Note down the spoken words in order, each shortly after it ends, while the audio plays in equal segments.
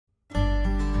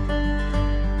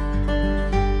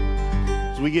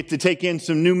we get to take in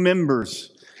some new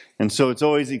members. And so it's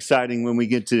always exciting when we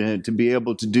get to be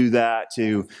able to do that,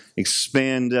 to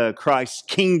expand Christ's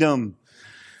kingdom.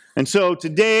 And so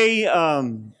today,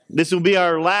 this will be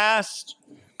our last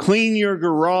Clean Your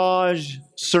Garage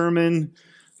sermon.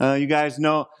 You guys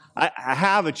know I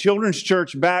have a children's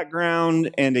church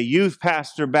background and a youth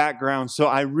pastor background, so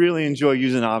I really enjoy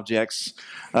using objects.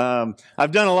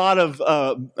 I've done a lot of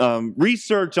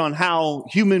research on how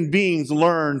human beings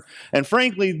learn, and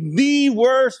frankly, the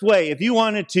worst way, if you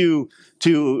wanted to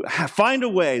find a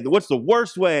way, what's the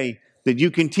worst way that you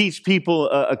can teach people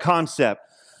a concept?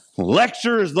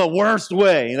 Lecture is the worst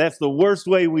way. That's the worst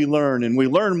way we learn, and we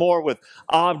learn more with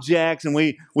objects, and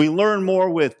we learn more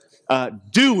with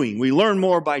doing. We learn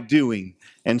more by doing.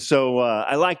 And so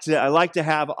I like to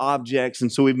have objects. And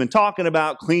so we've been talking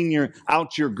about clean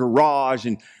out your garage,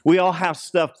 and we all have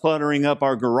stuff cluttering up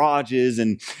our garages,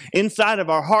 and inside of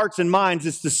our hearts and minds,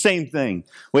 it's the same thing.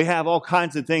 We have all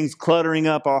kinds of things cluttering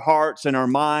up our hearts and our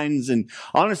minds. And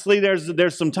honestly,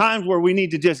 there's some times where we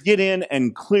need to just get in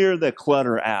and clear the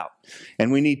clutter out.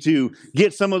 And we need to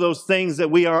get some of those things that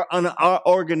we are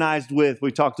unorganized with.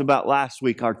 We talked about last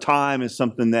week, our time is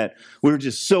something that we're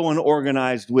just so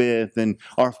unorganized with, and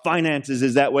our finances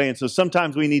is that way. And so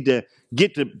sometimes we need to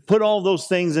get to put all those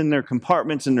things in their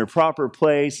compartments in their proper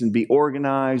place and be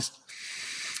organized.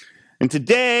 And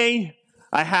today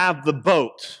I have the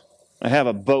boat. I have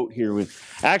a boat here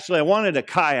actually I wanted a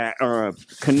kayak or a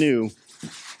canoe,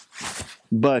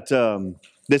 but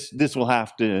this will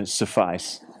have to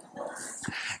suffice.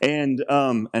 And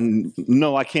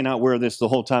no, I cannot wear this the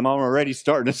whole time. I'm already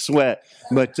starting to sweat.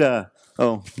 But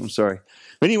I'm sorry.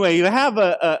 But anyway, you have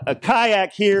a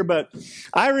kayak here. But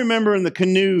I remember in the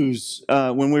canoes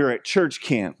when we were at church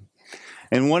camp.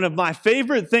 And one of my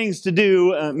favorite things to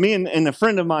do, me and a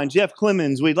friend of mine, Jeff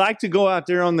Clemens, we'd like to go out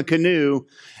there on the canoe.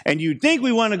 And you'd think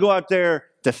we want to go out there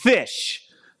to fish.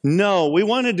 No, we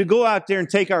wanted to go out there and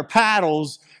take our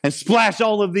paddles and splash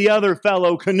all of the other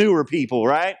fellow canoer people,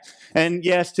 right? And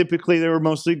yes, typically they were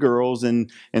mostly girls,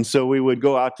 and so we would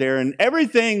go out there, and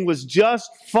everything was just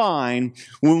fine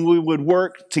when we would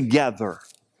work together,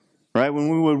 right? When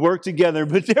we would work together.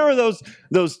 But there were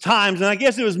those times, and I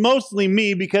guess it was mostly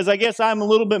me, because I guess I'm a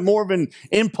little bit more of an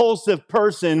impulsive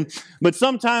person, but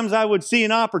sometimes I would see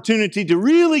an opportunity to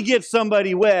really get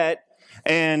somebody wet,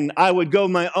 and I would go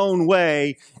my own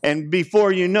way, and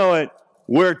before you know it,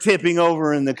 we're tipping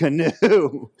over in the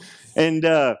canoe. And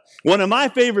one of my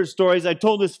favorite stories, I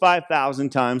told this 5,000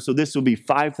 times, so this will be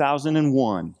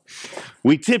 5,001.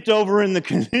 We tipped over in the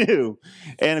canoe,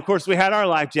 and of course we had our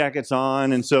life jackets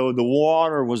on, and so the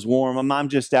water was warm. I'm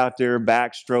just out there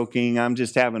backstroking. I'm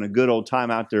just having a good old time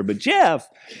out there. But Jeff,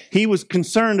 he was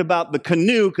concerned about the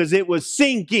canoe because it was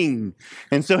sinking.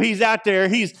 And so he's out there,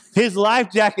 his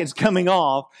life jacket's coming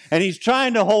off, and he's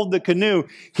trying to hold the canoe.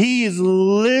 He is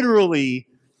literally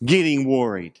getting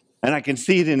worried. And I can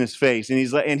see it in his face.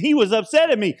 And he was upset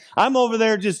at me. I'm over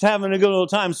there just having a good little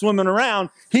time swimming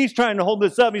around. He's trying to hold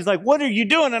this up. He's like, "What are you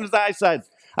doing?" And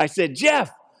I said,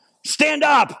 "Jeff, stand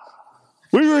up."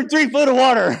 We were in 3 foot of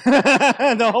water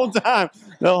the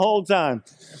whole time.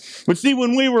 But see,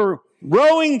 when we were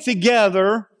rowing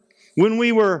together, when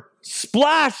we were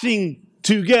splashing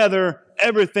together,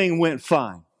 everything went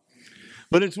fine.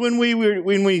 But it's when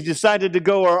we decided to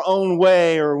go our own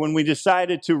way, or when we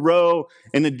decided to row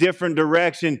in a different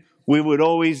direction, we would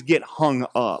always get hung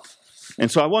up. And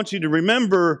so I want you to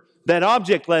remember that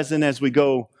object lesson as we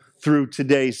go through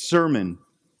today's sermon.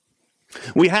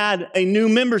 We had a new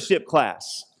membership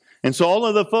class. And so all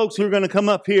of the folks who are going to come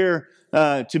up here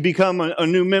to become a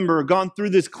new member have gone through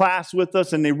this class with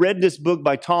us, and they read this book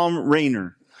by Tom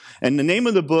Rainer. And the name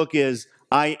of the book is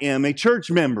I Am a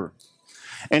Church Member.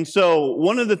 And so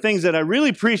one of the things that I really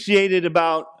appreciated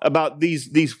about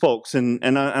these folks, and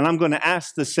I'm going to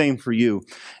ask the same for you,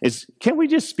 is can we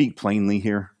just speak plainly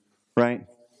here, right?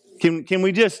 Can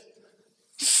we just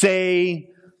say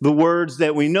the words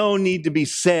that we know need to be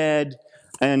said,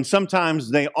 and sometimes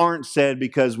they aren't said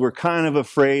because we're kind of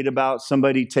afraid about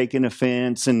somebody taking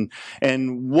offense, and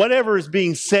whatever is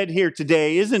being said here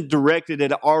today isn't directed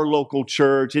at our local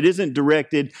church. It isn't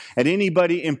directed at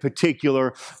anybody in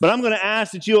particular, but I'm going to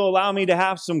ask that you'll allow me to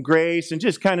have some grace and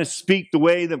just kind of speak the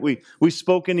way that we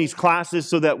spoke in these classes,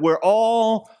 so that we're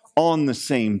all on the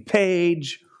same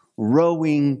page,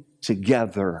 rowing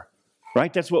together,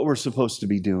 right? That's what we're supposed to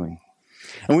be doing.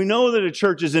 And we know that a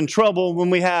church is in trouble when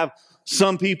we have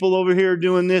some people over here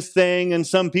doing this thing, and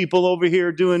some people over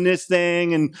here doing this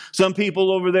thing, and some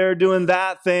people over there doing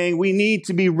that thing. We need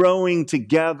to be rowing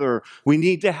together. We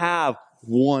need to have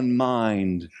one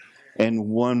mind and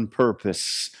one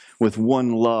purpose with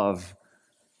one love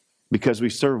because we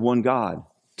serve one God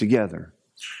together.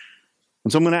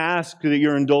 And so I'm going to ask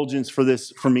your indulgence for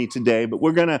this for me today, but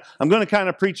I'm going to kind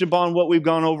of preach upon what we've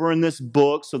gone over in this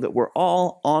book so that we're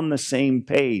all on the same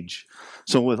page.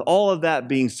 So with all of that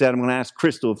being said, I'm going to ask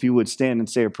Crystal if you would stand and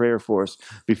say a prayer for us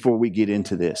before we get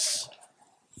into this.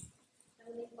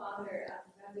 Heavenly Father,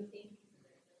 God, we thank you for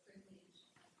the privilege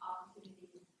and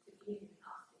opportunity to be in your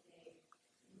house today.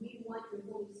 We want your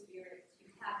Holy Spirit to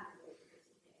have your way here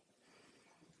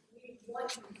today. We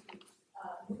want you to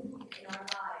move in our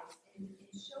lives and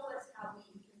show us how we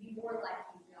can be more like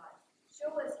you, God.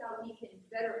 Show us how we can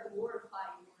better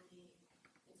glorify your name.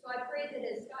 And so I pray that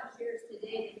as Scott shares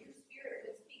today, that your Spirit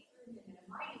would speak through him in a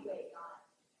mighty way, God.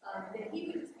 That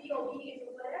he would be obedient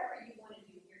to whatever you want to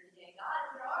do here today, God.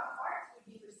 And that our hearts would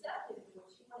be receptive to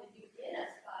what you want to do in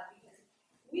us, God, because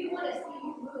we want to see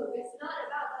you move. It's not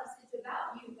about us, it's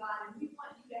about you, God. And we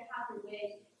want you to have your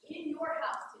way in your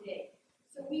house today.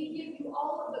 So we give you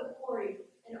all of the glory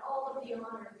and all of the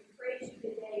honor. We praise you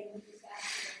today. And we just ask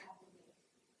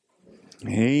you to have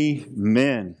your way.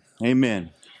 Amen.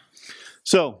 Amen.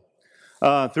 So,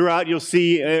 throughout you'll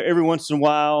see every once in a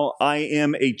while I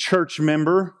am a church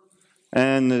member.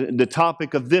 And the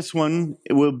topic of this one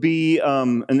will be,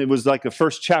 and it was like the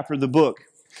first chapter of the book.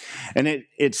 And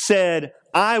it said,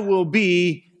 I will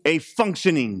be a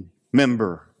functioning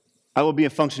member. I will be a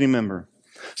functioning member.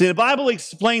 See, the Bible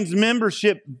explains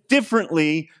membership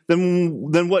differently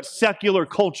than what secular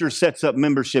culture sets up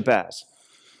membership as.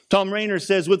 Tom Rainer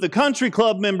says, with the country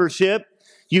club membership,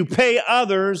 you pay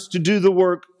others to do the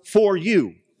work for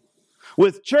you.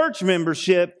 With church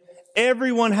membership,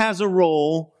 everyone has a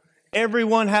role,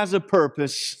 everyone has a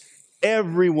purpose,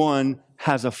 everyone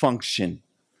has a function.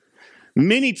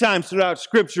 Many times throughout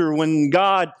Scripture, when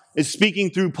God is speaking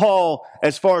through Paul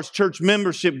as far as church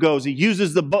membership goes, he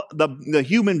uses the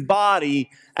human body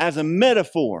as a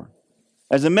metaphor.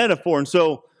 And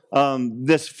so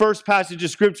this first passage of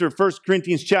Scripture, 1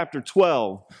 Corinthians chapter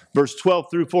 12, verse 12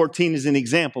 through 14 is an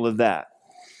example of that.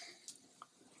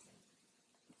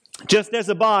 Just as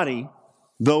a body,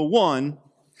 though one,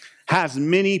 has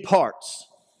many parts,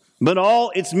 but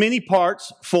all its many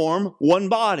parts form one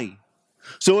body.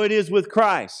 So it is with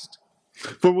Christ.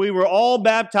 For we were all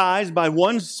baptized by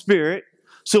one Spirit,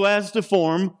 so as to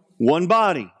form one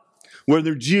body,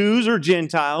 whether Jews or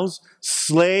Gentiles,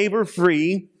 slave or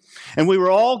free, and we were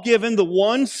all given the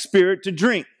one Spirit to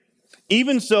drink.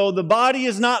 Even so, the body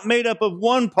is not made up of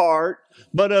one part,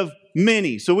 but of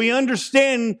many. So we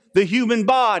understand the human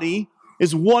body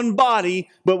is one body,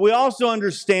 but we also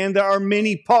understand there are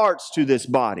many parts to this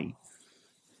body.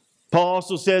 Paul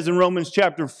also says in Romans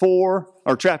chapter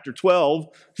 12,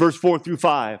 verse 4 through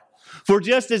 5, for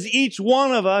just as each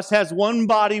one of us has one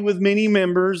body with many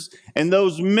members, and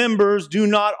those members do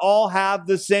not all have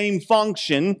the same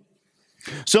function,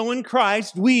 so in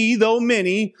Christ we, though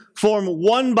many, form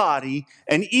one body,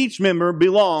 and each member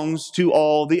belongs to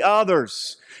all the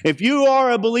others. If you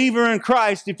are a believer in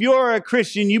Christ, if you are a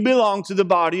Christian, you belong to the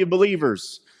body of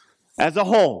believers as a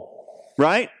whole,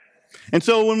 right? And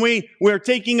so when we're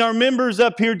taking our members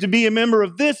up here to be a member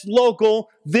of this local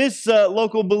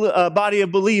body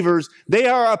of believers, they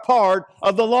are a part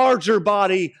of the larger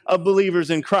body of believers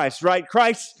in Christ, right?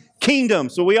 Christ's kingdom.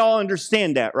 So we all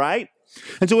understand that, right?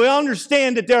 And so we all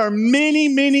understand that there are many,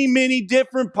 many, many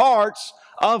different parts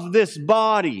of this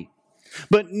body,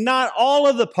 but not all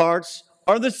of the parts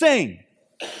are the same.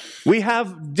 We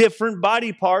have different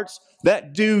body parts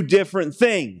that do different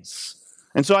things.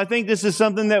 And so I think this is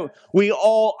something that we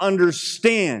all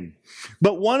understand.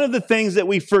 But one of the things that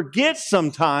we forget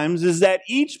sometimes is that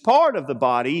each part of the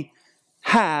body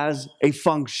has a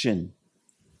function.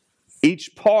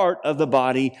 Each part of the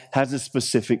body has a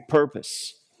specific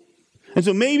purpose. And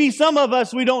so maybe some of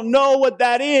us, we don't know what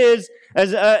that is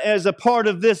as a part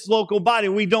of this local body.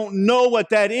 We don't know what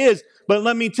that is. But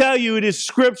let me tell you, it is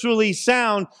scripturally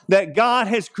sound that God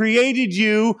has created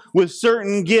you with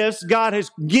certain gifts. God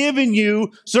has given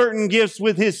you certain gifts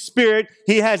with His Spirit.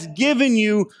 He has given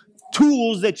you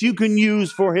tools that you can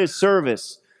use for His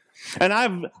service. And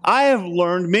I have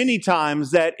learned many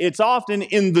times that it's often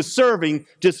in the serving,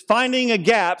 just finding a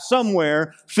gap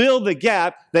somewhere, fill the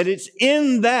gap, that it's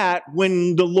in that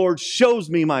when the Lord shows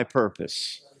me my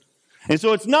purpose. And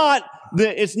so it's not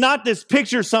this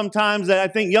picture sometimes that I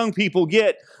think young people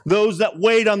get, those that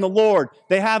wait on the Lord.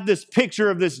 They have this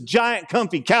picture of this giant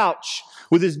comfy couch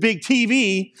with this big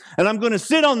TV, and I'm going to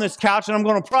sit on this couch and I'm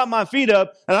going to prop my feet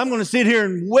up and I'm going to sit here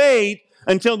and wait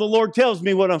until the Lord tells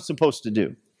me what I'm supposed to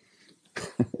do.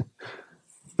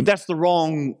 But that's the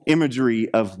wrong imagery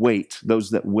of wait,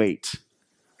 those that wait.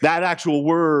 That actual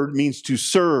word means to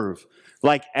serve.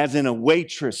 like as in a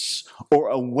waitress or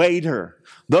a waiter.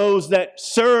 Those that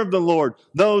serve the Lord,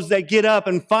 those that get up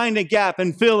and find a gap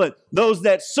and fill it, those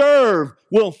that serve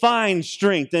will find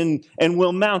strength and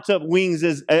will mount up wings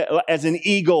as an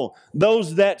eagle.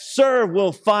 Those that serve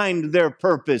will find their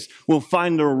purpose, will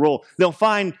find their role. They'll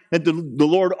find that the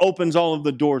Lord opens all of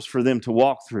the doors for them to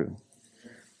walk through.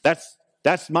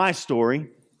 That's my story.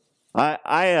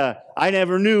 I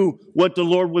never knew what the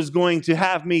Lord was going to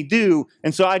have me do.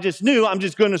 And so I just knew I'm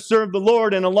just going to serve the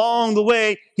Lord. And along the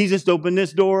way, He just opened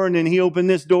this door, and then He opened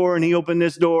this door, and He opened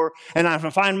this door. And I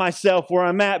find myself where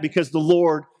I'm at because the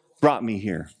Lord brought me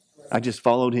here. I just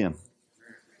followed Him.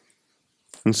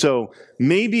 And so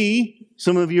maybe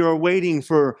some of you are waiting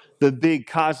for the big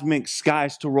cosmic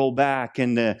skies to roll back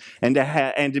and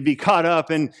to be caught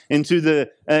up into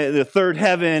the third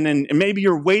heaven. And maybe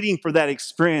you're waiting for that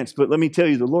experience. But let me tell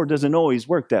you, the Lord doesn't always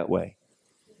work that way.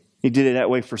 He did it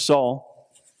that way for Saul.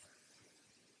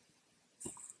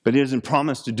 But He doesn't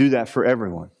promise to do that for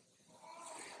everyone.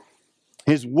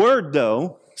 His word,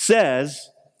 though, says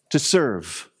to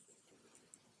serve.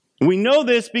 We know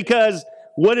this because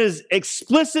what is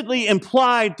explicitly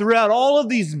implied throughout all of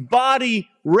these body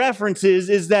references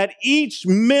is that each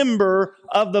member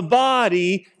of the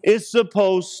body is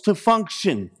supposed to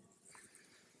function.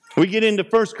 We get into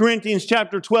 1 Corinthians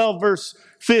chapter 12, verse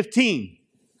 15.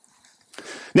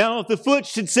 Now, if the foot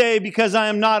should say, because I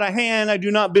am not a hand, I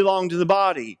do not belong to the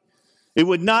body, it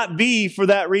would not be for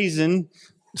that reason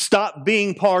stop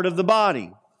being part of the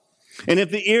body. And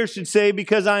if the ear should say,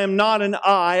 because I am not an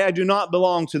eye, I do not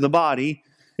belong to the body,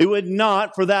 it would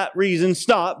not, for that reason,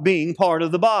 stop being part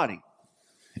of the body.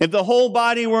 If the whole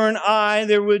body were an eye,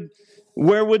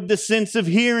 where would the sense of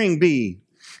hearing be?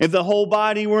 If the whole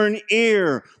body were an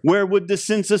ear, where would the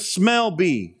sense of smell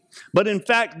be? But in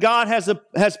fact, God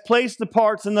has placed the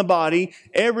parts in the body,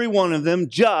 every one of them,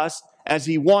 just as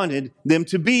He wanted them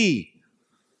to be.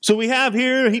 So we have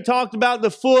here, He talked about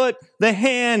the foot, the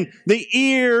hand, the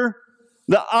ear,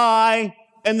 the eye,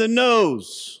 and the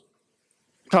nose.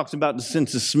 Talks about the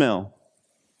sense of smell.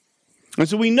 And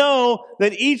so we know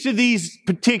that each of these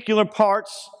particular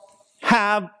parts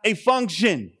have a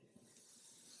function.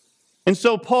 And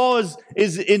so Paul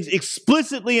is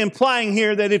explicitly implying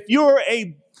here that if you're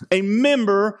a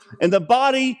member in the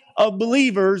body of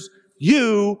believers,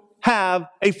 you have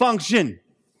a function.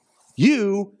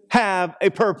 You have a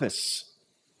purpose.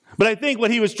 But I think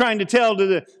what he was trying to tell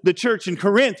to the church in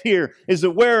Corinth here is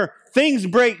that where things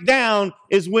break down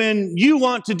is when you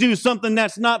want to do something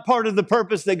that's not part of the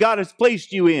purpose that God has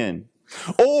placed you in.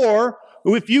 Or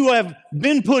if you have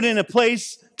been put in a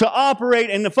place to operate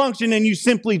and to function and you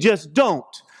simply just don't.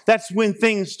 That's when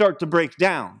things start to break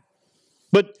down.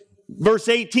 But verse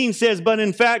 18 says, but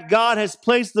in fact, God has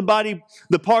placed the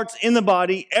parts in the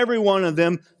body, every one of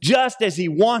them, just as He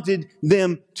wanted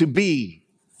them to be.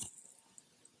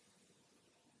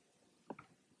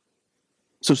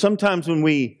 So sometimes when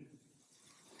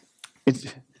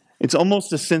it's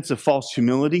almost a sense of false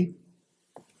humility,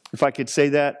 if I could say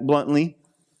that bluntly,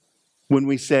 when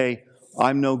we say,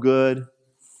 I'm no good,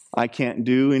 I can't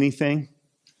do anything.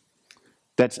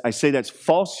 I say that's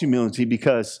false humility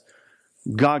because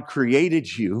God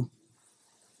created you.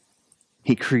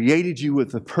 He created you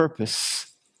with a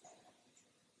purpose.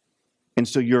 And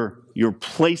so you're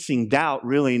placing doubt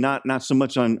really not so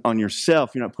much on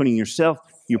yourself. You're not putting yourself,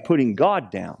 you're putting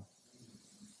God down.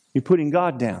 You're putting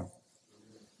God down.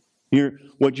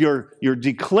 You're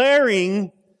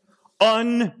declaring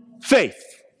unfaith.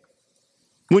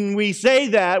 When we say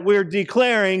that, we're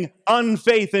declaring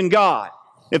unfaith in God,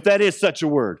 if that is such a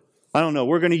word. I don't know.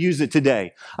 We're going to use it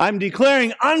today. I'm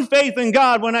declaring unfaith in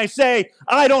God when I say,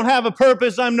 I don't have a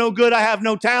purpose, I'm no good, I have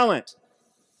no talent.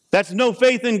 That's no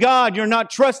faith in God. You're not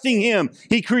trusting Him.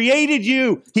 He created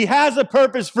you. He has a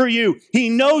purpose for you. He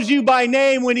knows you by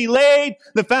name. When He laid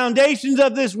the foundations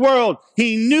of this world,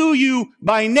 He knew you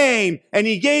by name, and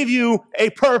He gave you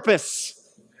a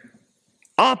purpose.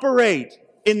 Operate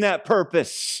in that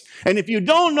purpose. And if you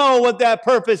don't know what that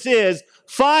purpose is,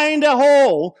 find a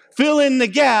hole, fill in the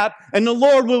gap, and the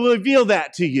Lord will reveal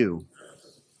that to you.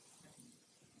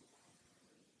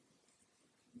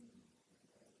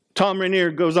 Tom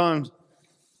Rainier goes on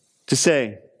to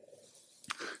say,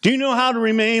 do you know how to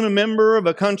remain a member of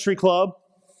a country club?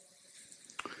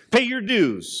 Pay your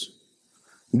dues.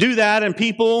 Do that and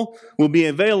people will be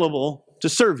available to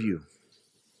serve you.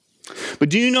 But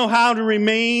do you know how to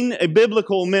remain a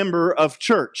biblical member of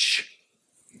church?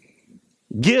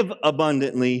 Give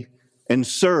abundantly and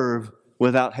serve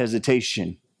without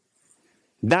hesitation.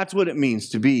 That's what it means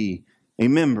to be a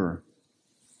member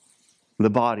of the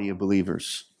body of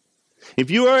believers.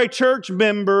 If you are a church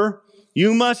member,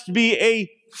 you must be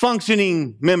a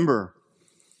functioning member.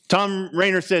 Tom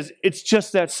Rainer says, it's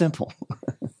just that simple.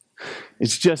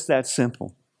 It's just that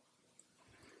simple.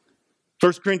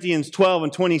 1 Corinthians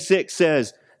 12:26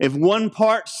 says, if one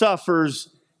part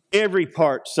suffers, every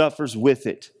part suffers with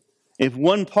it. If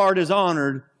one part is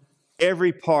honored,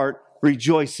 every part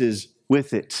rejoices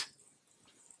with it.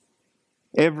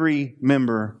 Every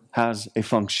member has a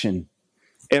function.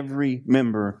 Every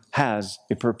member has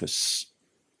a purpose.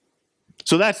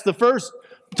 So that's the first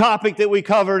topic that we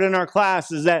covered in our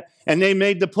class, is that, and they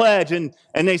made the pledge, and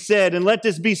they said, and let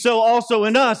this be so also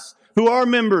in us who are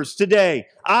members today.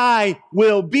 I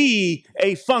will be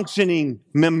a functioning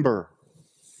member.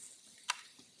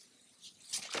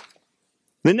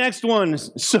 The next one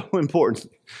is so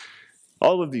important.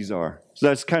 All of these are. So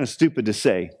that's kind of stupid to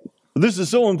say. This is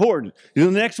so important. The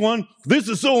next one, this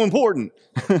is so important.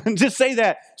 Just say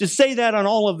that. Just say that on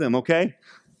all of them, okay?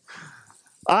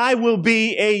 I will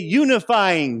be a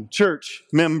unifying church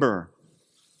member.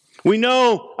 We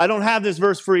know, I don't have this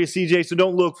verse for you, CJ, so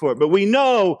don't look for it, but we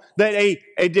know that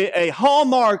a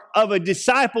hallmark of a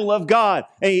disciple of God,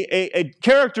 a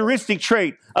characteristic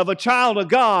trait of a child of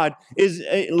God is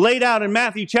laid out in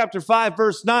Matthew chapter 5,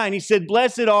 verse 9. He said,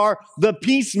 blessed are the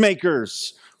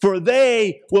peacemakers, for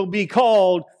they will be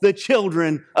called the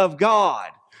children of God.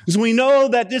 So we know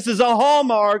that this is a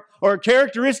hallmark or a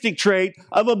characteristic trait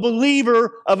of a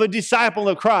believer, of a disciple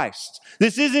of Christ.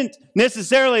 This isn't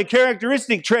necessarily a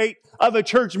characteristic trait of a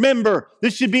church member.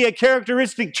 This should be a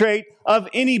characteristic trait of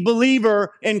any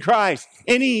believer in Christ,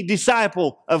 any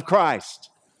disciple of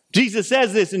Christ. Jesus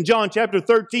says this in John chapter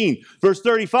 13, verse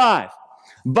 35.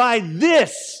 By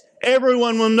this,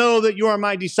 everyone will know that you are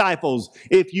my disciples,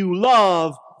 if you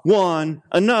love one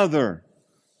another.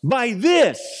 By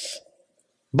this.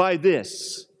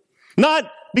 Not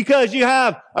because you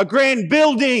have a grand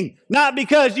building, not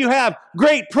because you have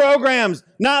great programs,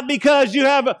 not because you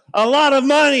have a lot of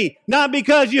money, not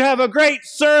because you have a great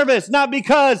service, not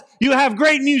because you have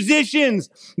great musicians.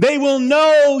 They will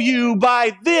know you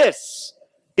by this,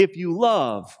 if you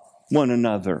love one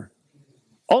another.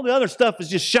 All the other stuff is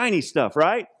just shiny stuff,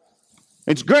 right?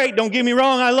 It's great, don't get me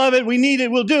wrong, I love it, we need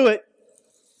it, we'll do it.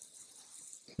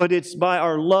 But it's by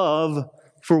our love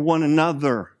for one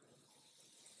another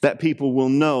that people will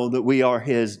know that we are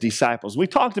His disciples. We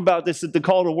talked about this at the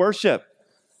call to worship.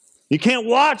 You can't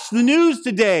watch the news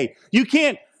today. You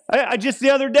can't, I just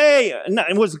the other day,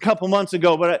 it was a couple months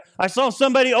ago, but I saw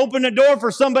somebody open the door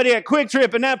for somebody at Quick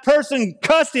Trip, and that person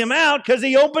cussed him out because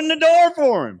he opened the door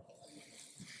for him.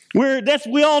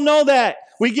 We all know that.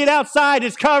 We get outside,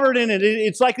 it's covered in it.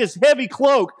 It's like this heavy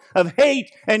cloak of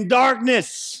hate and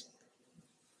darkness.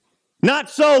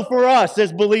 Not so for us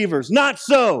as believers. Not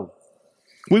so.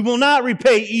 We will not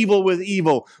repay evil with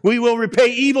evil. We will repay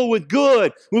evil with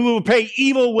good. We will repay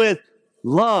evil with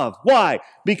love. Why?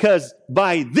 Because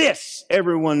by this,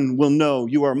 everyone will know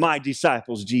you are my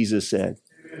disciples, Jesus said.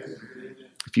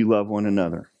 If you love one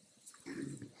another.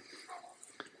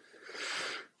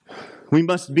 We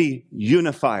must be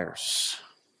unifiers.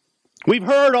 We've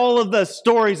heard all of the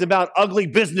stories about ugly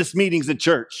business meetings at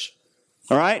church.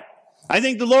 All right? I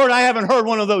thank the Lord I haven't heard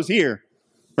one of those here.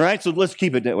 All right, so let's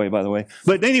keep it that way, by the way.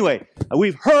 But anyway,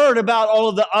 we've heard about all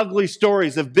of the ugly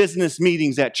stories of business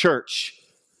meetings at church.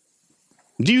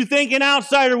 Do you think an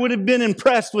outsider would have been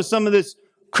impressed with some of this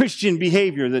Christian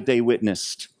behavior that they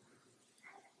witnessed?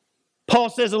 Paul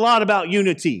says a lot about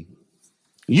unity.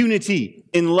 Unity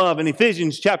in love. In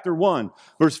Ephesians chapter 1,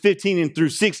 verse 15 and through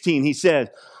 16, he says,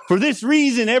 for this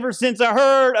reason, ever since I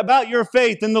heard about your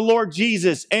faith in the Lord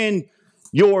Jesus and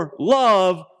your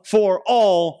love for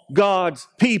all God's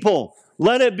people.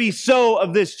 Let it be so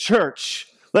of this church.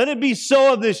 Let it be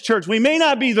so of this church. We may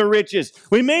not be the richest.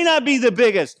 We may not be the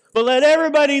biggest. But let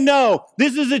everybody know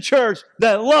this is a church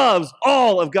that loves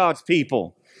all of God's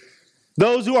people.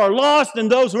 Those who are lost and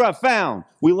those who are found.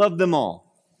 We love them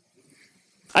all.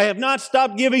 I have not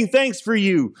stopped giving thanks for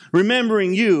you,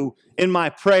 remembering you in my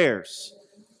prayers.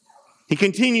 He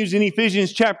continues in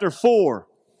Ephesians chapter 4.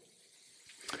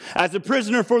 As a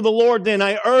prisoner for the Lord, then,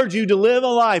 I urge you to live a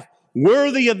life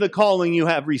worthy of the calling you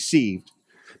have received.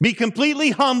 Be completely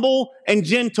humble and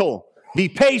gentle. Be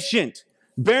patient,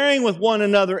 bearing with one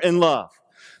another in love.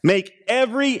 Make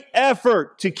every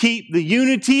effort to keep the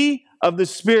unity of the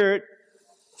Spirit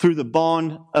through the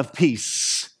bond of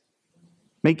peace.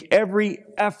 Make every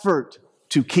effort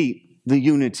to keep the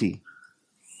unity.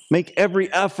 Make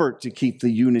every effort to keep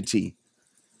the unity.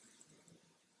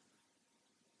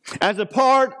 As a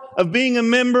part of being a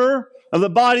member of the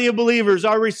body of believers,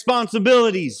 our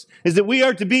responsibilities is that we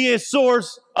are to be a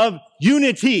source of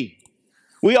unity.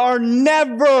 We are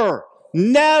never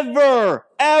never,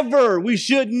 ever, we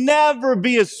should never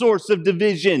be a source of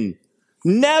division.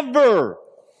 Never.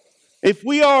 If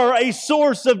we are a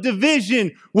source of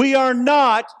division, we are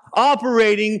not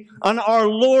operating on our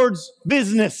Lord's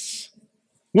business.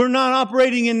 We're not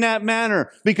operating in that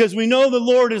manner because we know the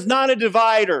Lord is not a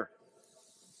divider.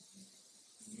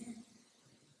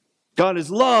 God is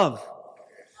love.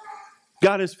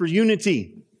 God is for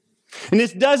unity. And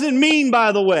this doesn't mean,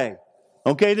 by the way,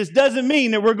 okay, this doesn't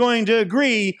mean that we're going to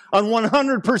agree on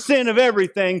 100% of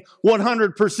everything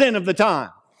 100% of the time.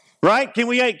 Right? Can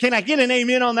I get an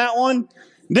amen on that one?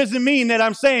 Doesn't mean that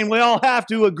I'm saying we all have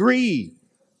to agree.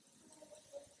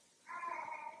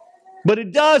 But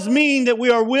it does mean that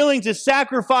we are willing to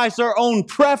sacrifice our own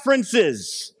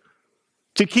preferences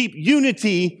to keep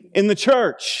unity in the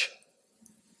church.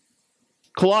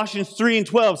 Colossians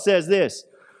 3:12 says this,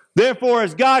 "Therefore,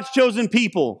 as God's chosen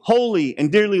people, holy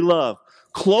and dearly loved,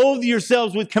 clothe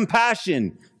yourselves with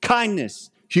compassion, kindness,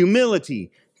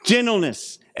 humility,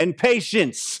 gentleness, and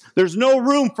patience." There's no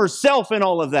room for self in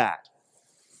all of that.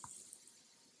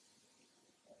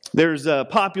 There's a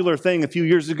popular thing a few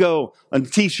years ago on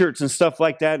t-shirts and stuff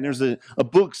like that, and there's a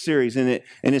book series in it,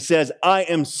 and it says, "I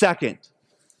am second."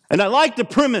 And I like the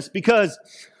premise because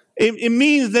it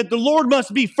means that the Lord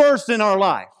must be first in our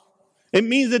life. It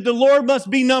means that the Lord must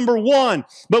be number one.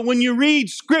 But when you read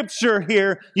Scripture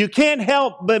here, you can't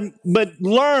help but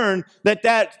learn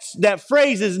that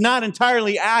phrase is not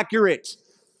entirely accurate.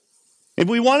 If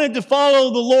we wanted to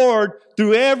follow the Lord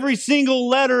through every single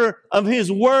letter of His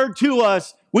word to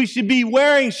us, we should be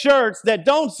wearing shirts that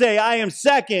don't say, "I am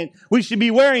second." We should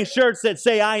be wearing shirts that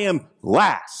say, "I am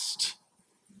last."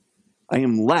 I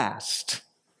am last.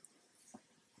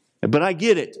 But I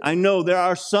get it. I know there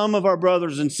are some of our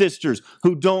brothers and sisters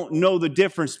who don't know the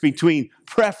difference between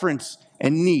preference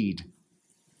and need.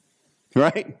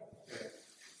 Right?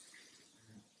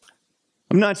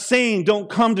 I'm not saying don't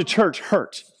come to church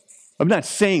hurt. I'm not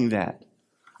saying that.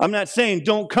 I'm not saying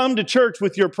don't come to church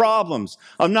with your problems.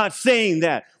 I'm not saying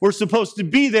that. We're supposed to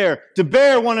be there to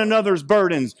bear one another's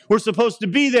burdens. We're supposed to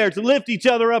be there to lift each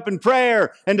other up in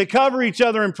prayer and to cover each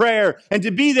other in prayer and to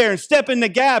be there and step in the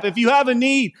gap. If you have a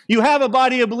need, you have a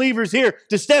body of believers here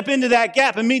to step into that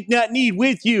gap and meet that need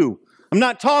with you. I'm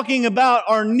not talking about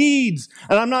our needs,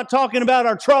 and I'm not talking about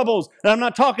our troubles, and I'm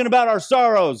not talking about our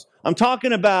sorrows. I'm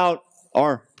talking about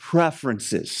our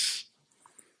preferences.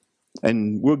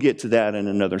 And we'll get to that in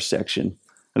another section.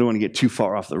 I don't want to get too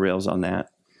far off the rails on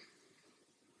that.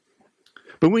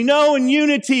 But we know in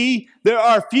unity, there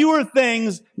are fewer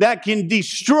things that can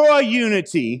destroy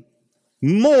unity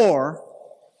more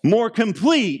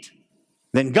complete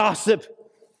than gossip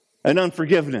and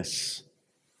unforgiveness.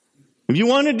 If you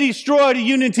want to destroy the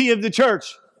unity of the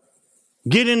church,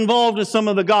 get involved with some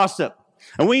of the gossip.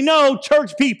 And we know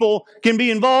church people can be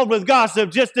involved with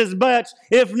gossip just as much,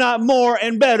 if not more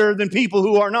and better than people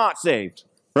who are not saved.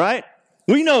 Right?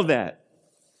 We know that.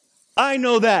 I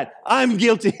know that. I'm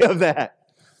guilty of that.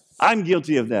 I'm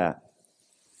guilty of that.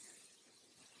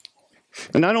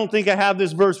 And I don't think I have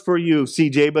this verse for you,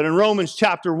 CJ, but in Romans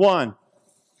chapter 1,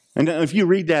 and if you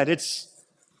read that, it's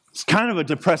kind of a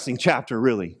depressing chapter,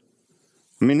 really.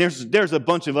 I mean, there's a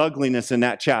bunch of ugliness in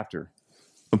that chapter.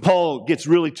 But Paul gets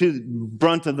really to the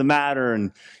brunt of the matter,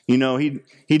 and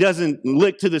he doesn't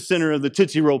lick to the center of the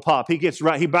Tootsie Roll Pop. He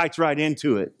bites right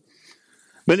into it.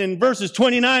 But in verses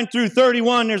 29 through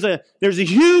 31, there's a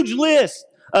huge list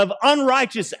of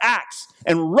unrighteous acts,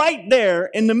 and right there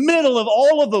in the middle of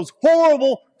all of those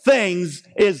horrible things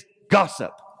is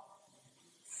gossip.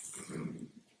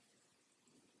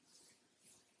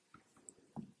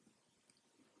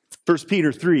 First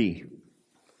Peter 3,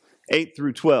 8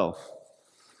 through 12.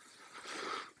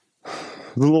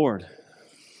 The Lord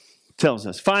tells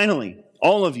us, "Finally,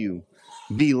 all of you,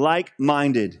 be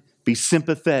like-minded, be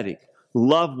sympathetic,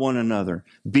 love one another,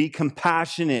 be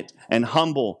compassionate and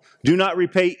humble. Do not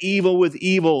repay evil with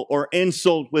evil or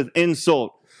insult with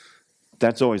insult."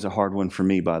 That's always a hard one for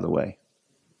me, by the way.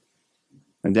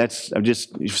 And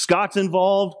if Scott's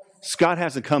involved, Scott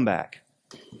has a comeback.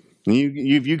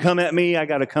 If you come at me, I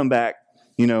got to come back,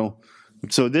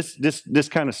 So this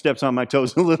kind of steps on my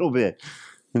toes a little bit.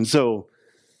 And so,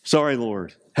 sorry,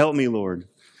 Lord. Help me, Lord.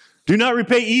 Do not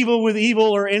repay evil with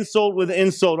evil or insult with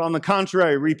insult. On the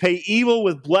contrary, repay evil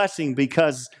with blessing,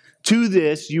 because to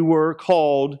this you were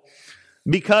called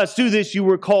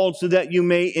so that you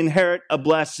may inherit a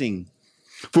blessing.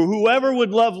 For whoever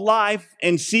would love life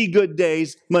and see good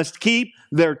days must keep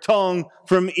their tongue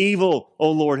from evil.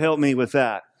 Oh, Lord, help me with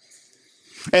that.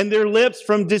 And their lips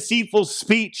from deceitful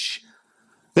speech.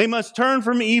 They must turn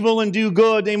from evil and do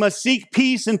good. They must seek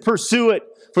peace and pursue it.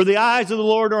 For the eyes of the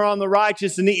Lord are on the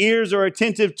righteous, and the ears are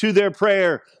attentive to their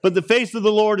prayer. But the face of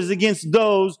the Lord is against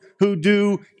those who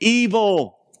do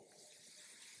evil.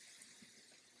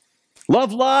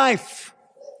 Love life.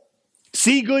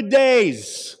 See good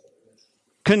days.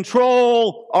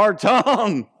 Control our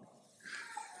tongue.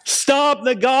 Stop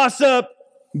the gossip.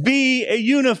 Be a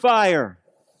unifier.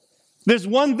 There's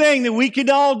one thing that we can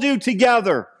all do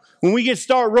together when we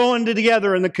start rowing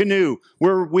together in the canoe,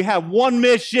 where we have one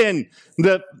mission.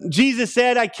 Jesus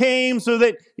said, I came so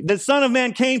that the Son of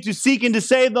Man came to seek and to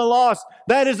save the lost.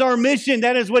 That is our mission.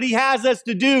 That is what he has us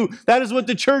to do. That is what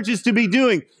the church is to be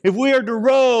doing. If we are to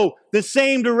row the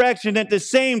same direction at the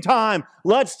same time,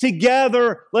 let's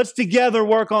together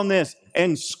work on this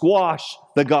and squash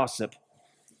the gossip.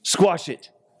 Squash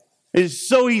it. It is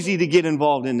so easy to get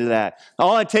involved into that.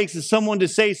 All it takes is someone to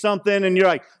say something and you're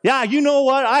like, yeah, you know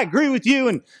what? I agree with you.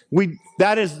 And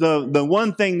that is the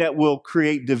one thing that will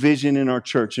create division in our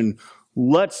church. And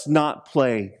let's not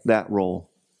play that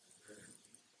role.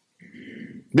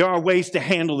 There are ways to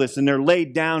handle this, and they're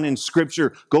laid down in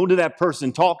Scripture. Go to that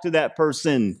person. Talk to that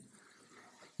person.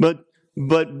 But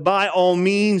by all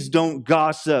means, don't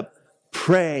gossip.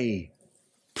 Pray,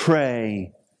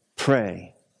 pray, pray.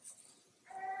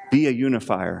 Be a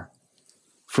unifier.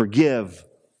 Forgive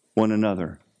one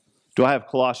another. Do I have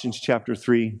Colossians chapter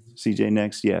 3? CJ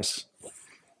next? Yes.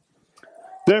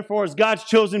 Therefore, as God's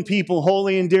chosen people,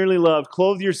 holy and dearly loved,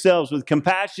 clothe yourselves with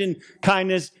compassion,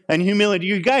 kindness, and humility.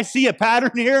 You guys see a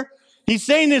pattern here? He's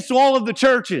saying this to all of the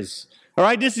churches. All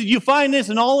right, you find this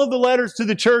in all of the letters to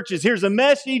the churches. Here's a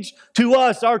message to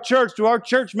us, our church, to our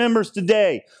church members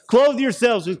today. Clothe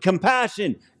yourselves with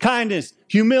compassion, kindness,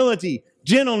 humility,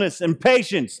 gentleness, and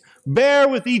patience. Bear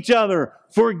with each other.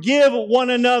 Forgive one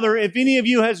another. If any of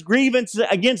you has grievance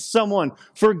against someone,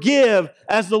 forgive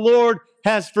as the Lord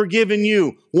has forgiven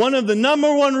you. One of the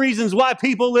number one reasons why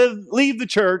people leave the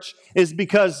church is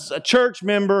because a church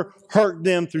member hurt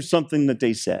them through something that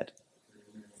they said.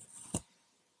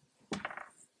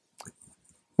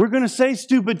 We're going to say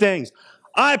stupid things.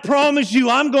 I promise you,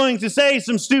 I'm going to say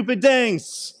some stupid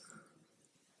things.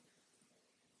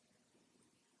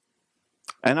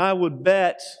 And I would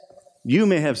bet you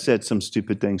may have said some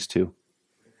stupid things too.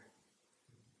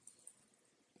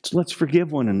 So let's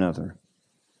forgive one another.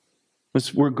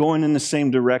 We're going in the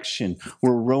same direction.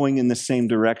 We're rowing in the same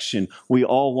direction. We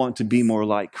all want to be more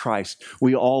like Christ.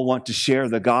 We all want to share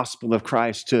the gospel of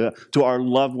Christ to our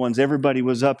loved ones. Everybody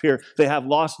was up here. They have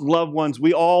lost loved ones.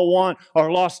 We all want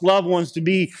our lost loved ones to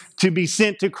be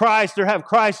sent to Christ, or have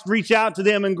Christ reach out to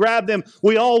them and grab them.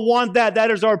 We all want that.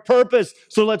 That is our purpose.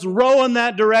 So let's row in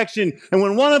that direction. And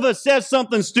when one of us says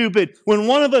something stupid, when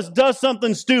one of us does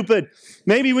something stupid,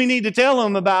 maybe we need to tell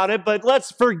them about it, but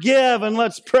let's forgive and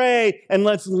let's pray and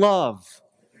let's love,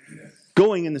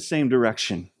 going in the same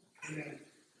direction.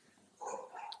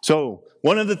 So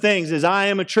one of the things is, I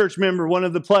am a church member. One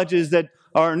of the pledges that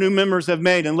our new members have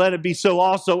made, and let it be so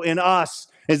also in us,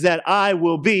 is that I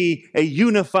will be a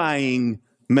unifying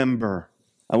member.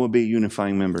 I will be a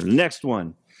unifying member. The next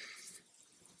one.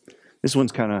 This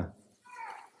one's kind of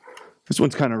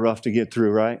rough to get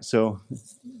through, right? So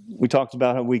we talked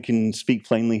about how we can speak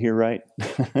plainly here, right?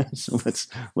 So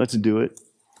let's do it.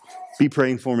 Be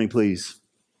praying for me, please.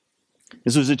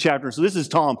 This was a chapter. So this is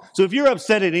Tom. So if you're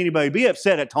upset at anybody, be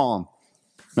upset at Tom,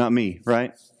 not me,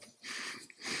 right?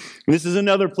 This is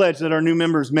another pledge that our new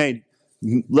members made.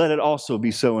 Let it also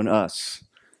be so in us.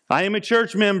 I am a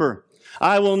church member.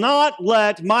 I will not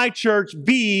let my church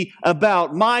be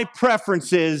about my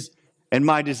preferences and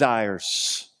my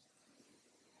desires.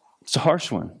 It's a harsh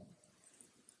one.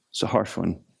 It's a harsh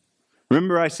one.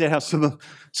 Remember I said how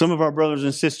some of our brothers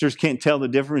and sisters can't tell the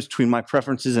difference between my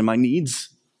preferences and my needs?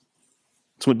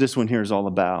 That's what this one here is all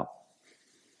about.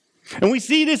 And we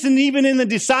see this even in the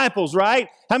disciples, right?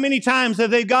 How many times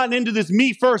have they gotten into this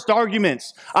me first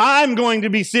arguments? I'm going to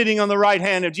be sitting on the right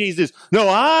hand of Jesus. No,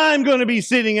 I'm going to be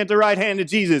sitting at the right hand of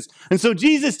Jesus. And so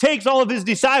Jesus takes all of his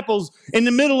disciples in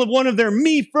the middle of one of their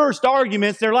me first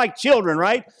arguments. They're like children,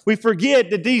 right? We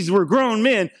forget that these were grown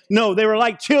men. No, they were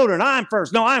like children. I'm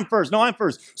first. No, I'm first. No, I'm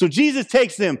first. So Jesus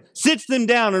takes them, sits them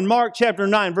down in Mark chapter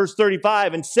 9, verse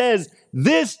 35, and says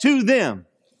this to them.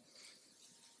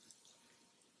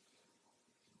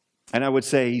 And I would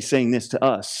say he's saying this to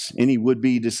us. Any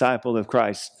would-be disciple of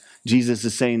Christ, Jesus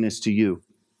is saying this to you.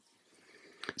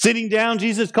 Sitting down,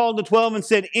 Jesus called the 12 and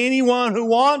said, anyone who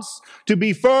wants to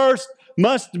be first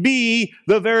must be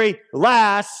the very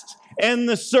last and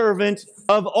the servant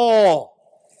of all.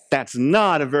 That's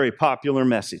not a very popular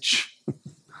message.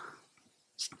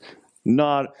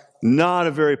 Not Not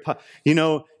a very,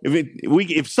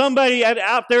 if somebody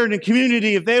out there in the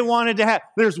community, if they wanted to have,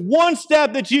 there's one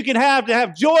step that you can have to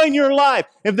have joy in your life.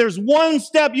 If there's one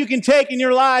step you can take in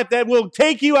your life that will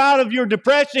take you out of your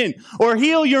depression or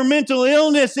heal your mental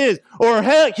illnesses or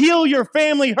heal your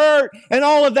family hurt and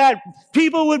all of that,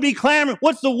 people would be clamoring.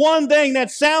 What's the one thing that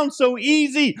sounds so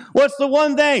easy? What's the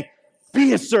one thing?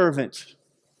 Be a servant.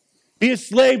 Be a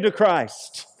slave to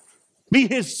Christ. Be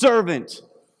his servant.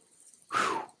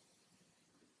 Whew.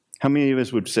 How many of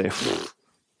us would say,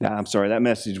 I'm sorry, that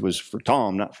message was for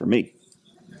Tom, not for me.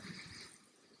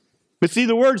 But see,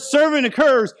 the word servant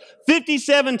occurs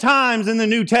 57 times in the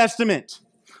New Testament.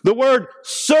 The word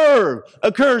serve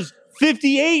occurs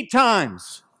 58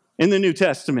 times in the New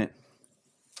Testament.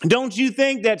 Don't you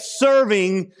think that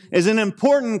serving is an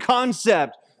important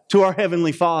concept to our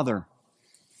Heavenly Father?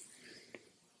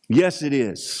 Yes, it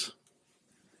is.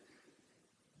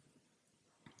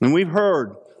 And we've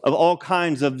heard of all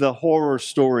kinds of the horror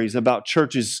stories about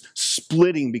churches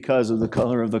splitting because of the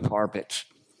color of the carpet.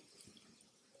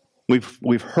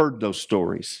 We've heard those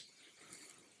stories.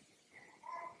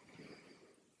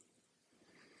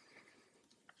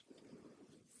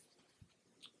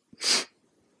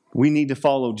 We need to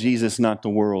follow Jesus, not the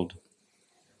world.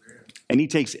 And he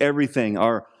takes everything,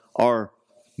 our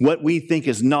what we think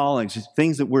is knowledge,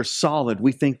 things that we're solid,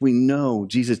 we think we know.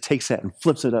 Jesus takes that and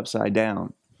flips it upside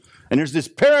down. And there's this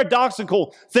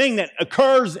paradoxical thing that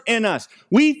occurs in us.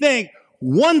 We think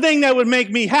one thing that would make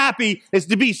me happy is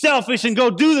to be selfish and go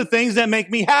do the things that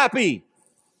make me happy.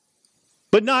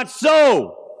 But not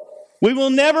so. We will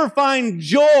never find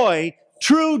joy,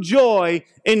 true joy,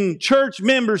 in church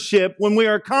membership when we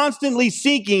are constantly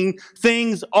seeking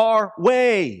things our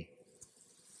way.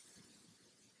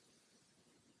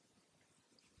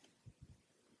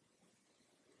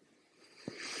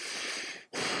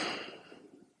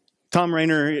 Tom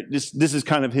Rainer, this is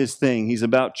kind of his thing. He's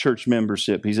about church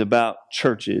membership. He's about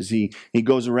churches. He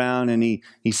goes around and he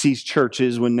sees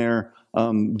churches when they're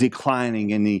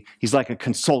declining, and he's like a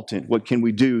consultant. What can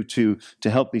we do to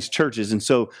help these churches? And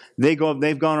so they've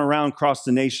gone around across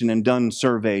the nation and done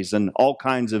surveys and all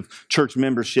kinds of church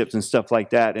memberships and stuff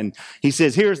like that. And he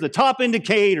says, here's the top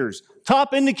indicators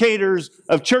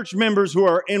of church members who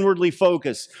are inwardly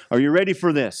focused. Are you ready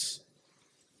for this?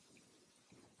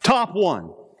 Top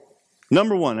one.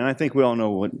 Number one, and I think we all know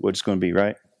what it's going to be,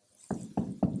 right?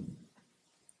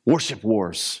 Worship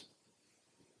wars.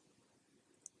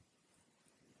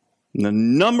 And the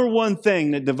number one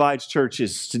thing that divides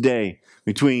churches today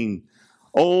between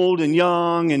old and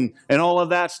young and all of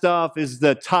that stuff is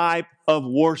the type of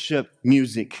worship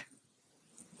music.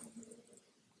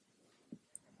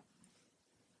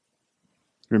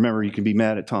 Remember, you can be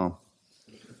mad at Tom.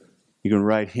 You can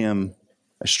write him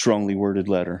a strongly worded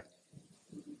letter.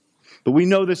 But we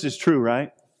know this is true,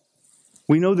 right?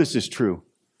 We know this is true.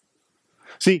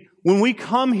 See, when we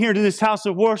come here to this house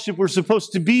of worship, we're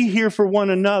supposed to be here for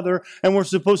one another, and we're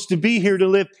supposed to be here to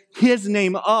lift his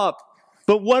name up.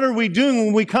 But what are we doing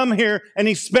when we come here and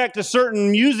expect a certain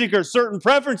music or certain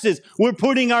preferences? We're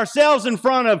putting ourselves in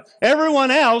front of everyone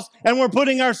else, and we're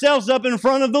putting ourselves up in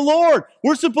front of the Lord.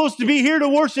 We're supposed to be here to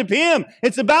worship him.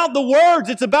 It's about the words.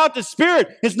 It's about the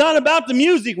Spirit. It's not about the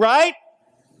music, right?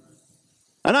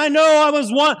 And I know I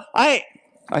was one, I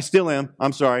still am.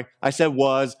 I'm sorry. I said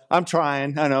was. I'm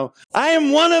trying. I know. I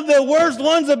am one of the worst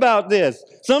ones about this.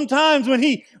 Sometimes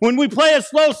when we play a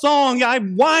slow song, I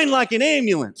whine like an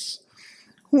ambulance.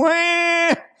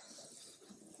 Wah!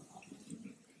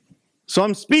 So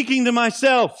I'm speaking to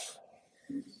myself.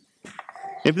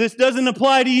 If this doesn't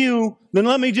apply to you, then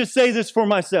let me just say this for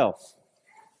myself.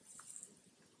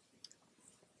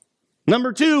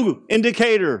 Number 2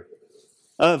 indicator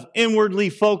of inwardly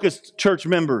focused church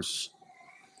members.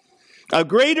 A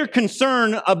greater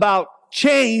concern about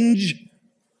change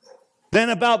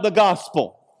than about the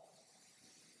gospel.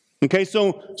 Okay,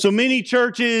 so many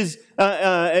churches,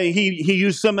 he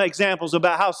used some examples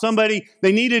about how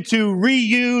they needed to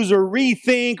reuse or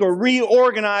rethink or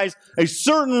reorganize a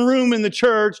certain room in the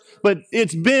church, but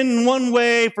it's been one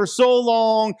way for so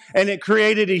long, and it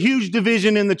created a huge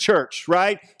division in the church,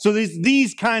 right? So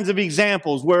these kinds of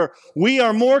examples where we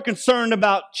are more concerned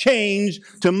about change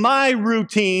to my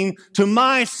routine, to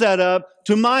my setup,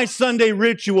 to my Sunday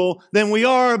ritual, than we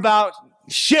are about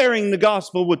sharing the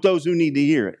gospel with those who need to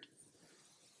hear it.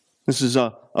 This is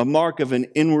a mark of an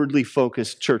inwardly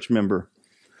focused church member.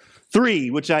 3,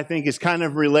 which I think is kind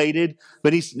of related,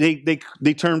 but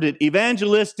they termed it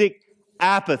evangelistic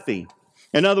apathy.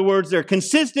 In other words, they're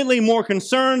consistently more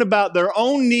concerned about their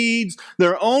own needs,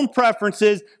 their own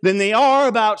preferences, than they are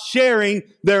about sharing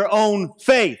their own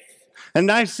faith.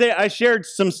 And I shared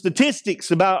some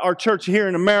statistics about our church here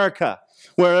in America,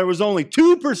 where there was only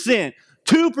 2%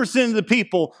 of the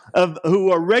people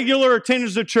who are regular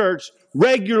attenders of church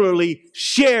regularly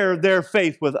share their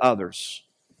faith with others.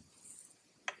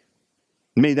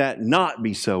 May that not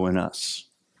be so in us.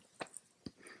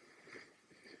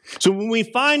 So when we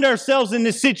find ourselves in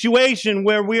this situation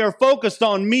where we are focused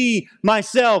on me,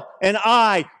 myself, and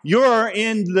I, you're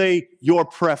in your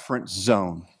preference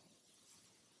zone.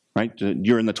 Right?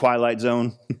 You're in the twilight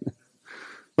zone.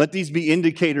 Let these be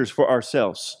indicators for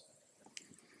ourselves.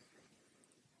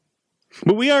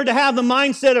 But we are to have the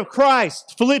mindset of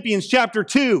Christ. Philippians chapter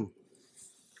 2,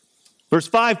 verse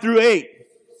 5 through 8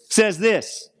 says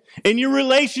this. In your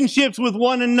relationships with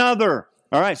one another.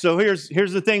 All right, so here's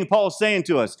the thing Paul's saying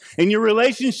to us. In your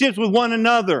relationships with one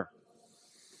another,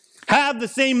 have the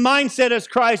same mindset as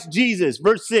Christ Jesus.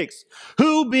 Verse 6,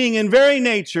 who being in very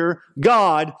nature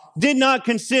God, did not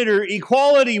consider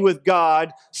equality with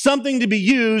God something to be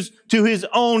used to his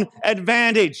own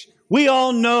advantage. We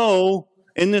all know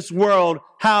in this world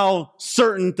how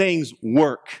certain things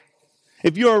work.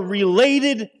 If you're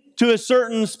related to a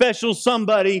certain special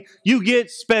somebody, you get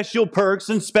special perks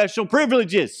and special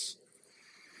privileges.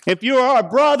 If you are a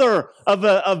brother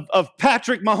of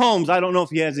Patrick Mahomes, I don't know if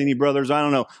he has any brothers, I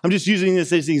don't know. I'm just using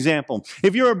this as an example.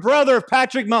 If you're a brother of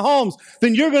Patrick Mahomes,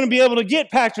 then you're going to be able to get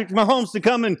Patrick Mahomes to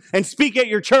come and speak at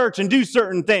your church and do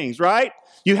certain things, right?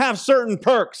 You have certain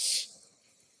perks.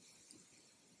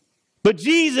 But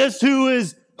Jesus, who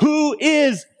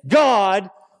is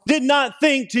God, did not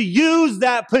think to use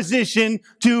that position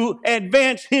to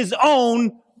advance his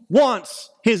own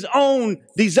wants, his own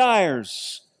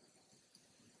desires,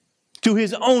 to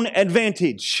his own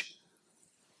advantage.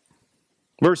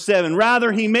 Verse 7,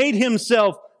 rather he made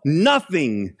himself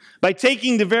nothing by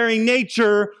taking the very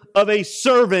nature of a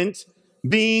servant,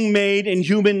 being made in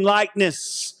human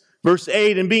likeness. Verse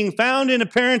 8, and being found in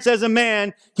appearance as a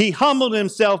man, he humbled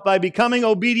himself by becoming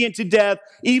obedient to death,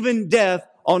 even death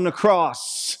on the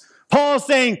cross. Paul's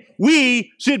saying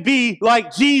we should be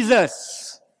like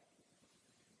Jesus.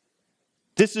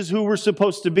 This is who we're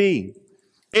supposed to be.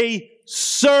 A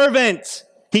servant.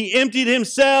 He emptied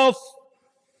himself,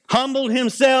 humbled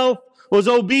himself, was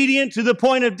obedient to the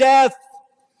point of death.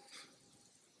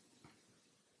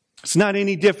 It's not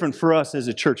any different for us as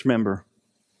a church member.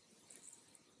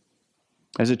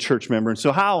 And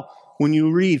so how, when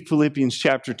you read Philippians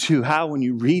chapter 2, how when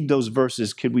you read those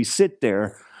verses, could we sit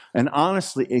there and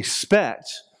honestly expect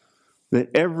that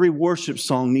every worship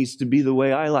song needs to be the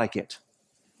way I like it?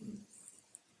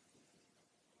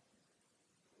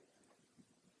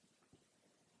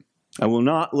 I will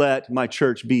not let my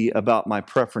church be about my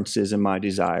preferences and my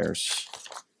desires.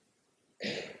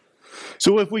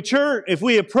 So if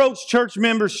we approach church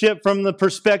membership from the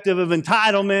perspective of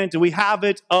entitlement, we have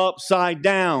it upside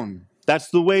down. That's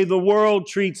the way the world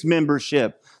treats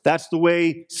membership. That's the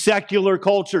way secular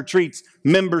culture treats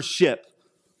membership.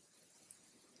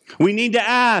 We need to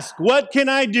ask, what can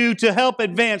I do to help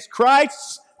advance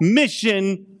Christ's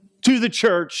mission to the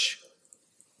church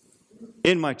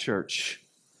in my church?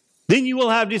 Then you will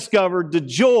have discovered the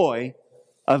joy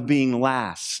of being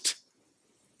last.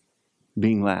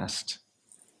 Being last.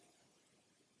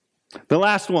 The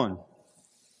last one.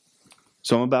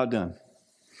 So I'm about done.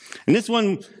 And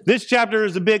this chapter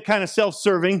is a bit kind of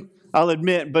self-serving, I'll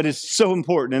admit, but it's so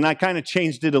important, and I kind of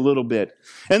changed it a little bit.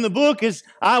 And the book is,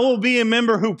 I will be a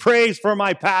member who prays for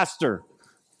my pastor,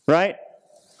 right?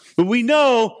 But we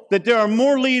know that there are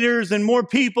more leaders and more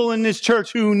people in this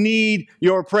church who need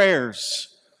your prayers.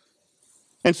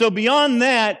 And so beyond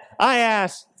that, I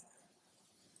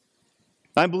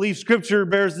believe Scripture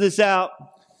bears this out,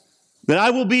 that I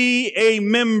will be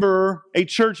a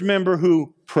church member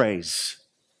who prays.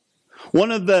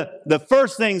 One of the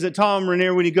first things that Tom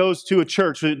Rainier, when he goes to a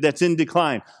church that's in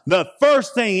decline, the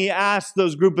first thing he asks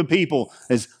those group of people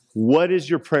is, what is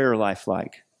your prayer life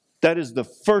like? That is the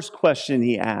first question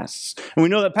he asks. And we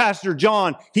know that Pastor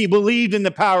John, he believed in the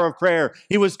power of prayer.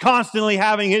 He was constantly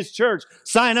having his church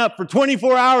sign up for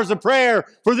 24 hours of prayer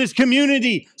for this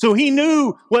community. So he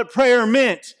knew what prayer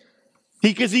meant.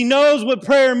 Because he knows what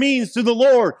prayer means to the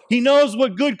Lord. He knows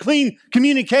what good, clean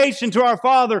communication to our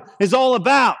Father is all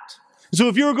about. So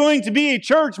if you're going to be a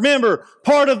church member,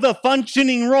 part of the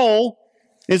functioning role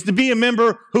is to be a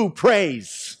member who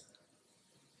prays.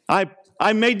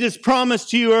 I made this promise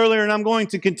to you earlier, and I'm going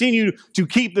to continue to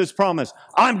keep this promise.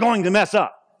 I'm going to mess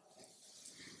up.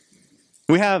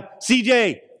 We have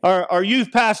CJ, our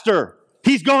youth pastor.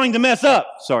 He's going to mess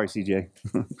up. Sorry, CJ.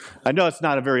 I know it's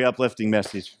not a very uplifting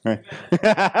message, right?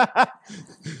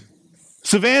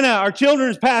 Savannah, our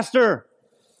children's pastor.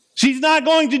 She's not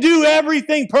going to do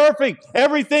everything perfect,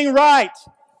 everything right.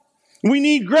 We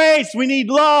need grace. We need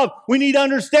love. We need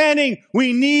understanding.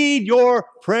 We need your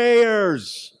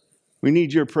prayers. We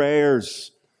need your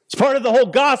prayers. It's part of the whole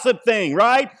gossip thing,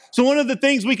 right? So one of the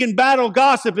things we can battle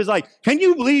gossip is like, can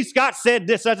you believe Scott said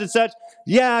this, such and such?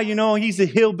 Yeah, he's a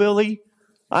hillbilly.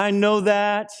 I know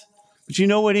that. But you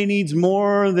know what he needs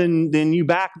more than you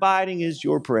backbiting is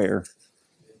your prayer.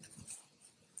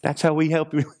 That's how we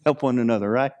help one another,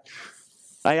 right?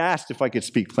 I asked if I could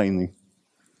speak plainly.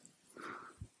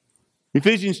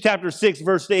 Ephesians chapter 6,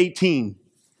 verse 18.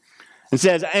 It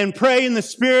says, and pray in the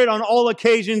Spirit on all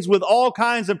occasions with all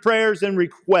kinds of prayers and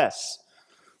requests.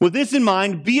 With this in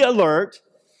mind, be alert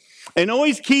and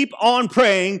always keep on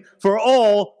praying for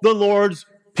all the Lord's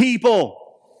people.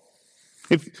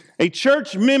 If a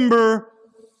church member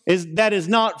that is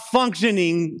not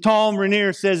functioning, Tom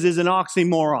Rainier says, is an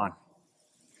oxymoron.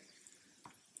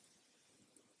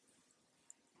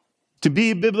 To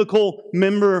be a biblical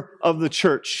member of the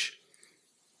church,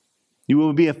 you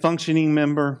will be a functioning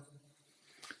member.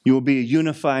 You will be a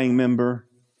unifying member.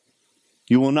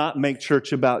 You will not make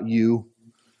church about you,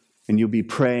 and you'll be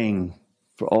praying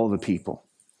for all the people.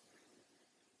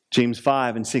 James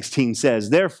 5:16 says,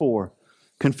 therefore,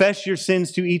 confess your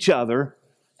sins to each other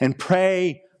and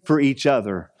pray for each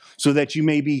other so that you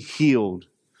may be healed.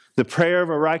 The prayer of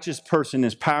a righteous person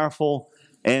is powerful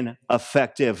and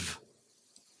effective.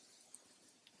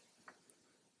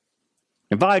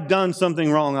 If I've done something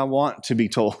wrong, I want to be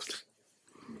told.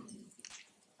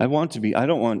 I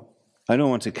don't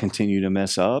want to continue to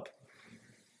mess up.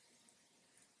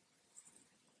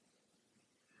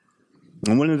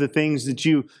 And one of the things that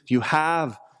you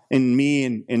have in me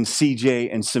and CJ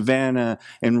and Savannah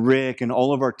and Rick and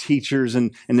all of our teachers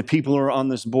and the people who are on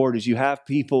this board is you have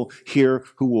people here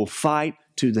who will fight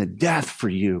to the death for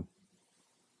you.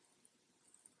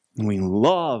 And we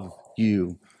love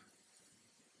you.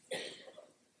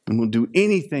 And we'll do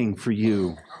anything for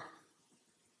you.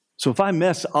 So if I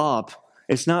mess up,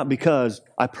 it's not because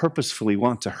I purposefully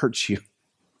want to hurt you.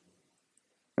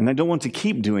 And I don't want to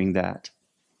keep doing that.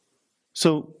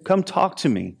 So come talk to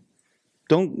me.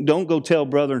 Don't go tell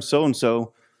brother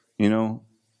so-and-so,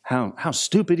 how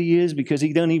stupid he is because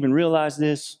he doesn't even realize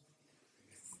this.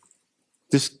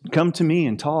 Just come to me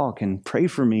and talk and pray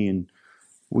for me, and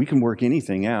we can work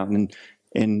anything out.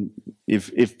 And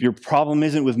if your problem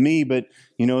isn't with me, but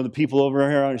the people over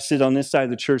here sit on this side of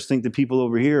the church think the people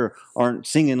over here aren't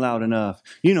singing loud enough.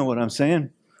 You know what I'm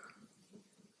saying?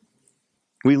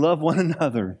 We love one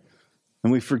another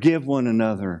and we forgive one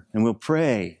another and we'll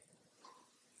pray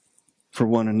for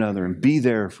one another and be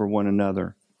there for one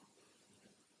another.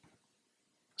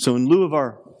 So in lieu of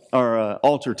our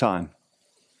altar time,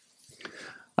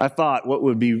 I thought what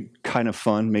would be kind of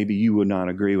fun, maybe you would not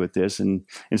agree with this, and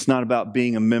it's not about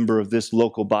being a member of this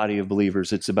local body of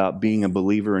believers, it's about being a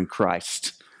believer in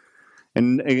Christ.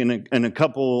 And a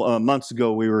couple months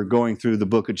ago, we were going through the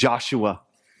book of Joshua,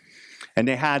 and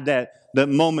they had that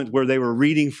moment where they were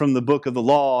reading from the book of the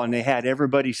law, and they had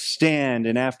everybody stand,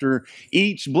 and after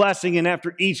each blessing and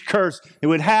after each curse, they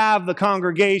would have the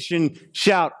congregation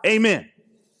shout, amen.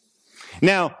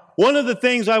 Now, one of the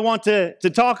things I want to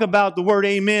talk about the word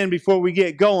amen before we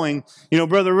get going,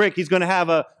 Brother Rick, he's going to have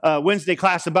a Wednesday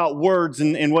class about words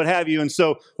and what have you. And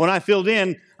so when I filled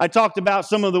in, I talked about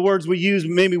some of the words we use.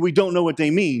 Maybe we don't know what they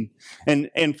mean.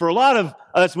 And for a lot of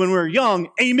us when we're young,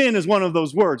 amen is one of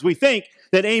those words. We think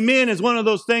that amen is one of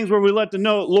those things where we let the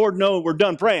Lord know we're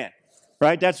done praying,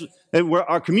 right? That's where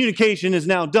our communication is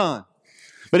now done.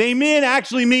 But amen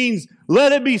actually means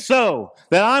let it be so,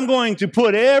 that I'm going to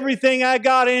put everything I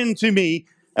got into me,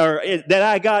 or that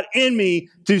I got in me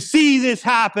to see this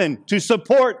happen, to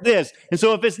support this. And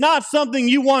so if it's not something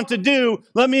you want to do,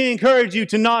 let me encourage you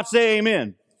to not say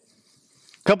amen.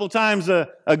 A couple times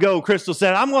ago, Crystal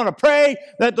said, I'm going to pray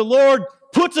that the Lord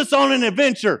puts us on an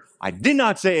adventure. I did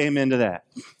not say amen to that.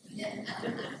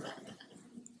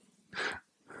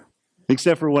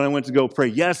 Except for when I went to go pray,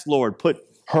 yes, Lord, put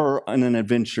her on an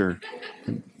adventure.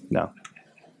 No.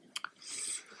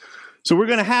 So we're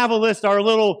going to have a list, our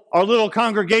little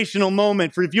congregational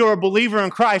moment. For if you're a believer in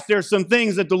Christ, there's some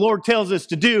things that the Lord tells us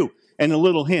to do. And a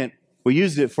little hint, we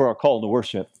used it for our call to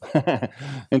worship.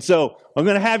 And so I'm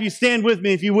going to have you stand with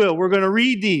me, if you will. We're going to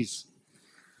read these.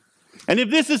 And if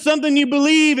this is something you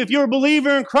believe, if you're a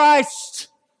believer in Christ,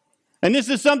 and this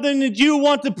is something that you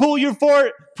want to put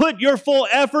your full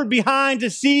effort behind to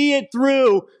see it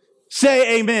through,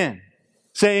 say amen.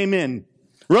 Say amen.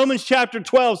 Romans chapter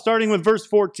 12, starting with verse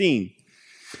 14.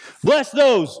 Bless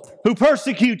those who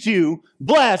persecute you.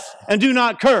 Bless and do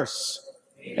not curse.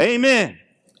 Amen.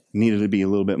 Needed to be a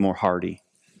little bit more hearty.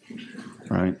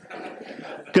 right?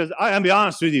 Because I'll be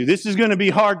honest with you, this is going to be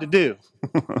hard to do.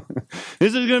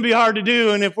 This is going to be hard to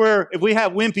do, and if we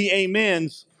have wimpy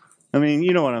amens, I mean,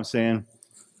 you know what I'm saying.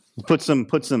 Put some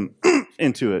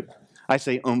into it. I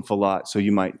say a lot, so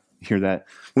you might hear that.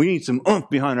 We need some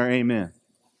behind our amen.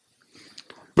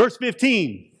 Verse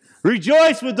 15,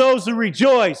 rejoice with those who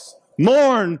rejoice,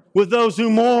 mourn with those who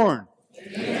mourn.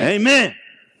 Amen.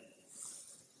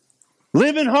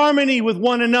 Live in harmony with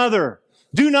one another.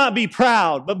 Do not be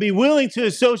proud, but be willing to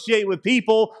associate with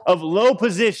people of low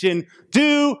position.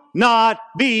 Do not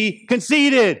be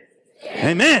conceited.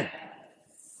 Amen.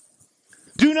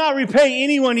 Do not repay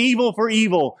anyone evil for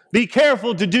evil. Be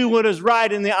careful to do what is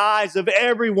right in the eyes of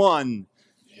everyone.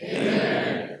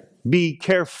 Amen. Be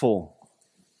careful.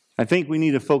 I think we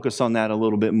need to focus on that a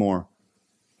little bit more.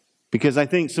 Because I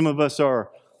think some of us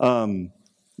are,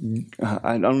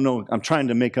 I don't know, I'm trying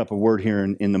to make up a word here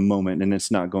in the moment, and it's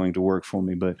not going to work for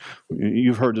me, but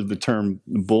you've heard of the term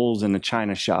bulls in the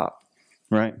china shop,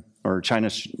 right? Or China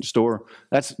store.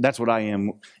 That's what I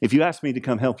am. If you ask me to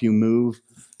come help you move,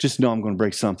 just know I'm going to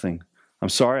break something. I'm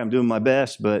sorry, I'm doing my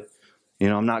best, but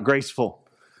I'm not graceful.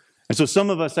 And so some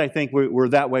of us, I think we're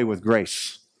that way with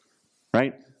grace,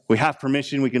 right? We have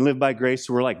permission, we can live by grace,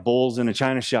 so we're like bulls in a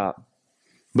china shop.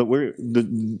 But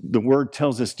the word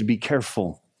tells us to be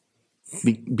careful.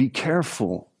 Be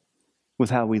careful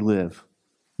with how we live.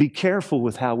 Be careful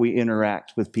with how we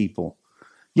interact with people.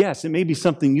 Yes, it may be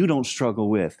something you don't struggle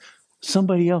with.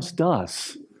 Somebody else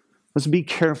does. Let's be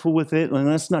careful with it, and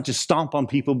let's not just stomp on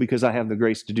people because I have the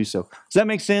grace to do so. Does that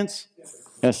make sense?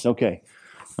 Yes, okay.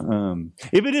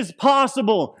 If it is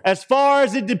possible, as far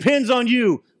as it depends on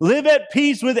you, live at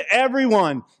peace with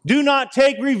everyone. Do not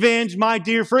take revenge, my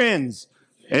dear friends.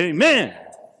 Amen.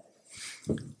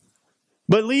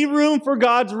 But leave room for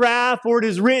God's wrath, for it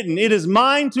is written, it is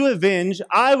mine to avenge,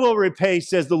 I will repay,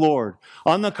 says the Lord.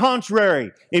 On the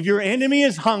contrary, if your enemy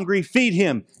is hungry, feed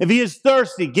him. If he is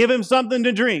thirsty, give him something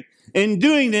to drink. In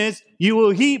doing this, you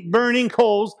will heap burning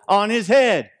coals on his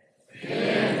head.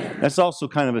 Amen. That's also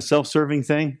kind of a self-serving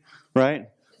thing, right?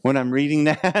 When I'm reading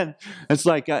that, it's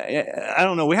like, I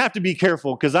don't know, we have to be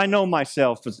careful because I know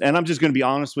myself, and I'm just going to be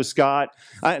honest with Scott.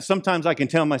 Sometimes I can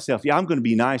tell myself, yeah, I'm going to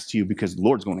be nice to you because the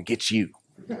Lord's going to get you.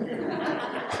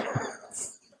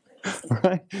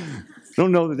 Right? I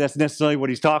don't know that that's necessarily what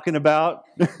he's talking about.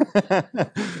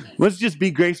 Let's just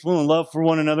be graceful and love for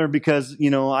one another because,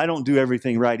 I don't do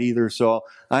everything right either. So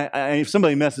if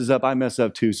somebody messes up, I mess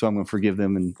up too. So I'm going to forgive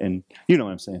them and you know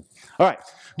what I'm saying. All right.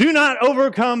 Do not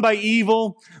overcome by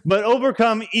evil, but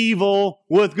overcome evil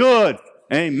with good.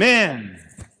 Amen.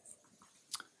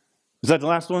 Is that the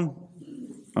last one?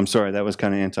 I'm sorry. That was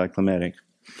kind of anticlimactic.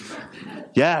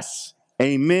 Yes.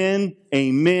 Amen.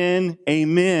 Amen.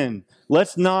 Amen.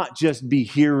 Let's not just be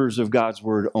hearers of God's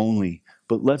word only,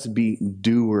 but let's be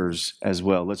doers as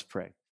well. Let's pray.